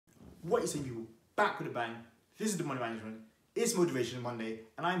What you saying, people? Back with a bang. This is the Money Management. It's Motivation Monday,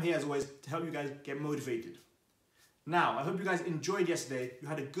 and I'm here as always to help you guys get motivated. Now, I hope you guys enjoyed yesterday. You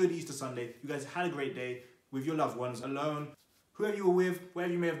had a good Easter Sunday. You guys had a great day with your loved ones, alone, whoever you were with,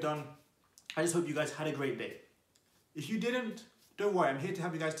 whatever you may have done. I just hope you guys had a great day. If you didn't, don't worry, I'm here to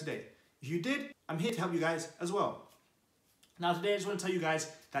help you guys today. If you did, I'm here to help you guys as well. Now today I just want to tell you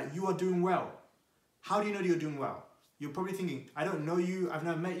guys that you are doing well. How do you know that you're doing well? You're probably thinking, I don't know you, I've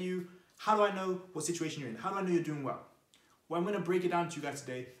never met you. How do I know what situation you're in? How do I know you're doing well? Well, I'm going to break it down to you guys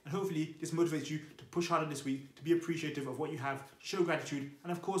today, and hopefully this motivates you to push harder this week, to be appreciative of what you have, show gratitude,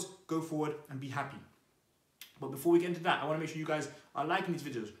 and of course, go forward and be happy. But before we get into that, I want to make sure you guys are liking these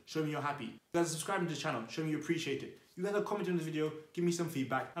videos, show me you're happy. You guys are subscribing to the channel, show me you appreciate it. You guys are commenting on this video, give me some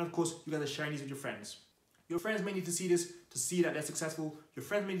feedback, and of course, you guys are sharing these with your friends. Your friends may need to see this to see that they're successful. Your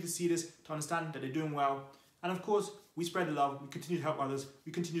friends may need to see this to understand that they're doing well. And of course, we spread the love, we continue to help others,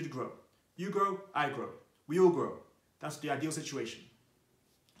 we continue to grow. You grow, I grow. We all grow. That's the ideal situation.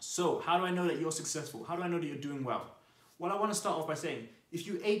 So, how do I know that you're successful? How do I know that you're doing well? Well, I want to start off by saying, if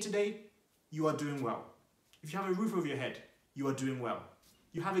you ate today, you are doing well. If you have a roof over your head, you are doing well.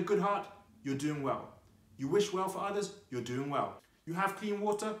 You have a good heart, you're doing well. You wish well for others, you're doing well. You have clean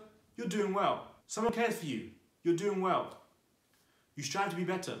water, you're doing well. Someone cares for you, you're doing well. You strive to be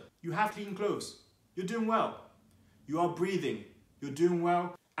better, you have clean clothes, you're doing well. You are breathing, you're doing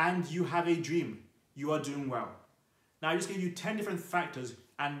well. And you have a dream, you are doing well. Now I just gave you 10 different factors,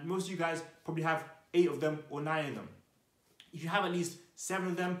 and most of you guys probably have 8 of them or 9 of them. If you have at least 7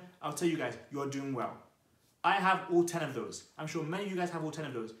 of them, I'll tell you guys, you are doing well. I have all 10 of those. I'm sure many of you guys have all 10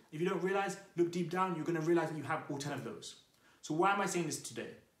 of those. If you don't realize, look deep down, you're gonna realize that you have all 10 of those. So why am I saying this today?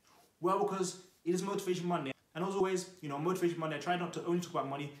 Well, because it is Motivation Monday. And as always, Motivation Monday, I try not to only talk about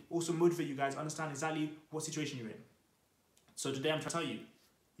money, but also motivate you guys, understand exactly what situation you're in. So today I'm trying to tell you,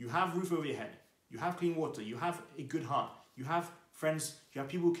 you have a roof over your head, you have clean water, you have a good heart, you have friends, you have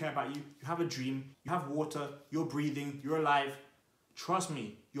people who care about you, you have a dream, you have water, you're breathing, you're alive. Trust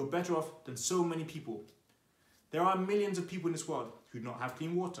me, you're better off than so many people. There are millions of people in this world who do not have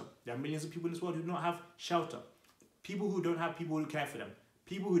clean water. There are millions of people in this world who do not have shelter. People who don't have people who care for them.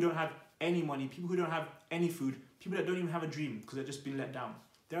 People who don't have any money, people who don't have any food, people that don't even have a dream because they've just been let down.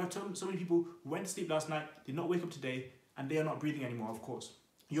 There are so many people who went to sleep last night, did not wake up today, and they are not breathing anymore, of course.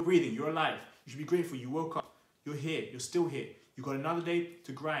 You're breathing, you're alive, you should be grateful, you woke up, you're here, you're still here. You've got another day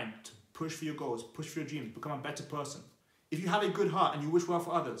to grind, to push for your goals, push for your dreams, become a better person. If you have a good heart and you wish well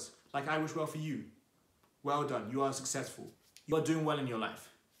for others, like I wish well for you, well done, you are successful. You are doing well in your life.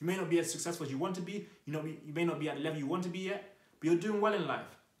 You may not be as successful as you want to be, you may not be at the level you want to be yet, but you're doing well in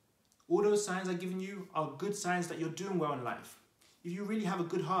life. All those signs I've given you are good signs that you're doing well in life. If you really have a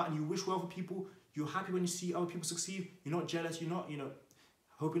good heart and you wish well for people, you're happy when you see other people succeed, you're not jealous, you're not,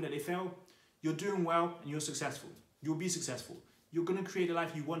 hoping that they fail, you're doing well and you're successful. You'll be successful. You're going to create a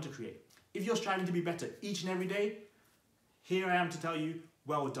life you want to create. If you're striving to be better each and every day, here I am to tell you,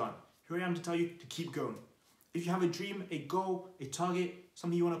 well done. Here I am to tell you to keep going. If you have a dream, a goal, a target,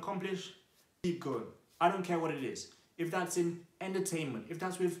 something you want to accomplish, keep going. I don't care what it is. If that's in entertainment, if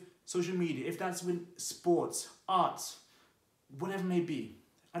that's with social media, if that's with sports, arts, whatever it may be.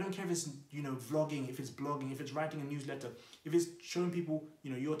 I don't care if it's, vlogging, if it's blogging, if it's writing a newsletter, if it's showing people,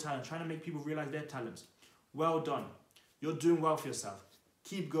 your talent, trying to make people realize their talents. Well done. You're doing well for yourself.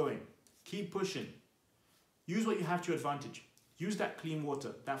 Keep going. Keep pushing. Use what you have to your advantage. Use that clean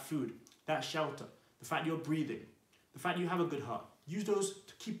water, that food, that shelter, the fact you're breathing, the fact you have a good heart. Use those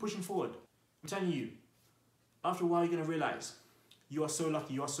to keep pushing forward. I'm telling you, after a while you're going to realize you are so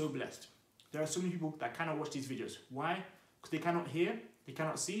lucky, you are so blessed. There are so many people that cannot watch these videos. Why? Because they cannot hear, they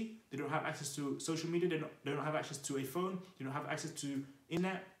cannot see, they don't have access to social media, they don't have access to a phone, they don't have access to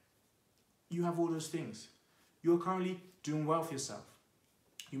internet. You have all those things. You are currently doing well for yourself.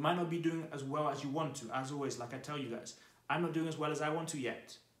 You might not be doing as well as you want to, as always, like I tell you guys. I'm not doing as well as I want to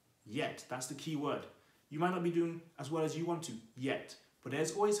yet. Yet, that's the key word. You might not be doing as well as you want to yet, but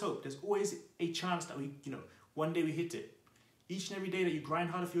there's always hope. There's always a chance that one day we hit it. Each and every day that you grind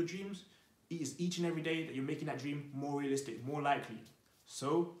harder for your dreams, it is each and every day that you're making that dream more realistic, more likely.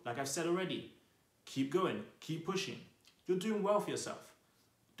 So, like I've said already, keep going, keep pushing. You're doing well for yourself.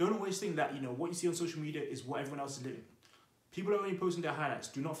 Don't always think that, what you see on social media is what everyone else is living. People are only posting their highlights.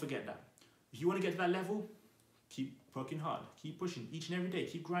 Do not forget that. If you want to get to that level, keep working hard, keep pushing each and every day,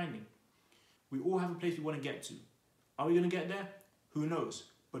 keep grinding. We all have a place we want to get to. Are we going to get there? Who knows?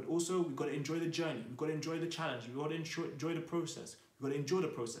 But also, we've got to enjoy the journey. We've got to enjoy the challenge. We've got to enjoy the process. We've got to enjoy the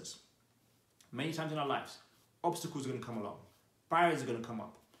process. Many times in our lives, obstacles are going to come along. Barriers are going to come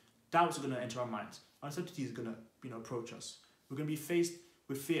up. Doubts are going to enter our minds. Uncertainties are going to, approach us. We're going to be faced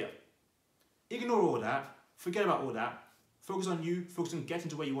with fear. Ignore all that. Forget about all that. Focus on you. Focus on getting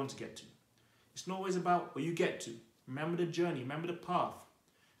to where you want to get to. It's not always about where you get to. Remember the journey. Remember the path.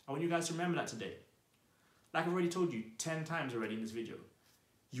 I want you guys to remember that today. Like I've already told you 10 times already in this video,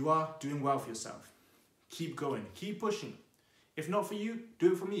 you are doing well for yourself. Keep going. Keep pushing. If not for you,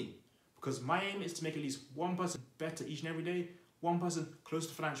 do it for me. Because my aim is to make at least one person better each and every day, one person close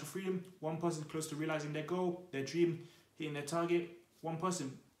to financial freedom, one person close to realizing their goal, their dream, hitting their target, one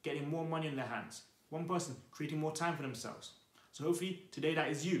person getting more money in their hands, one person creating more time for themselves. So hopefully today that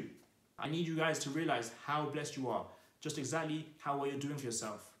is you. I need you guys to realize how blessed you are, just exactly how well you're doing for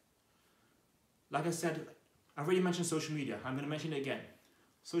yourself. Like I said, I've already mentioned social media. I'm going to mention it again.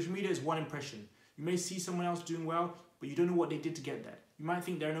 Social media is one impression. You may see someone else doing well, but you don't know what they did to get there. You might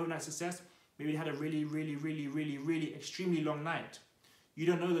think they're an overnight success. Maybe they had a really extremely long night. You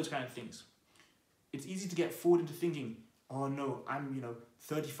don't know those kind of things. It's easy to get fooled into thinking, oh no, I'm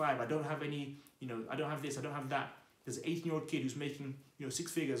 35. I don't have any, I don't have this, I don't have that. There's an 18-year-old kid who's making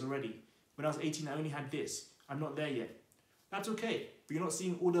 6 figures already. When I was 18, I only had this. I'm not there yet. That's okay, but you're not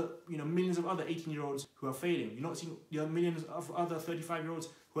seeing all the millions of other 18-year-olds who are failing. You're not seeing millions of other 35-year-olds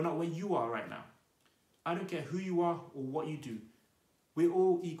who are not where you are right now. I don't care who you are or what you do. We're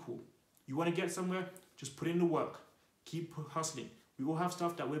all equal. You want to get somewhere? Just put in the work. Keep hustling. We all have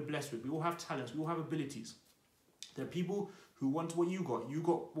stuff that we're blessed with. We all have talents. We all have abilities. There are people who want what you got. You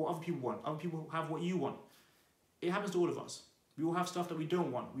got what other people want. Other people have what you want. It happens to all of us. We all have stuff that we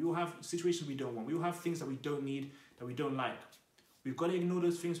don't want. We all have situations we don't want. We all have things that we don't need, that we don't like. We've got to ignore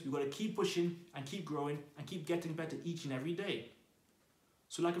those things. We've got to keep pushing and keep growing and keep getting better each and every day.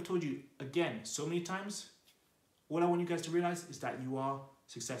 So like I've told you, again, so many times, all I want you guys to realize is that you are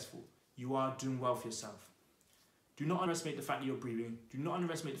successful. You are doing well for yourself. Do not underestimate the fact that you're breathing. Do not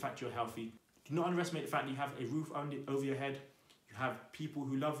underestimate the fact that you're healthy. Do not underestimate the fact that you have a roof over your head. You have people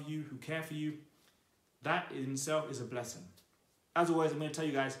who love you, who care for you. That in itself is a blessing. As always, I'm going to tell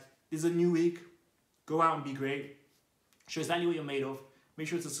you guys, this is a new week. Go out and be great. Show exactly what you're made of. Make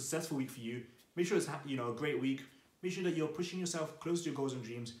sure it's a successful week for you. Make sure it's a great week. Make sure that you're pushing yourself close to your goals and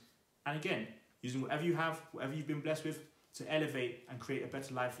dreams. And again, using whatever you have, whatever you've been blessed with, to elevate and create a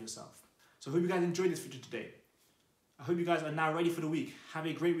better life for yourself. So I hope you guys enjoyed this video today. I hope you guys are now ready for the week. Have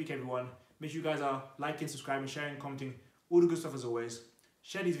a great week, everyone. Make sure you guys are liking, subscribing, sharing, commenting, all the good stuff as always.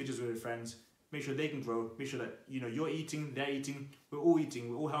 Share these videos with your friends. Make sure they can grow. Make sure that you're eating, they're eating, we're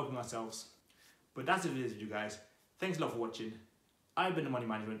all helping ourselves. But that's it for this video, guys. Thanks a lot for watching. I've been The Money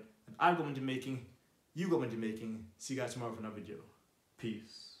Management, and I've got money making. You've got money making. See you guys tomorrow for another video.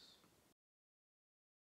 Peace.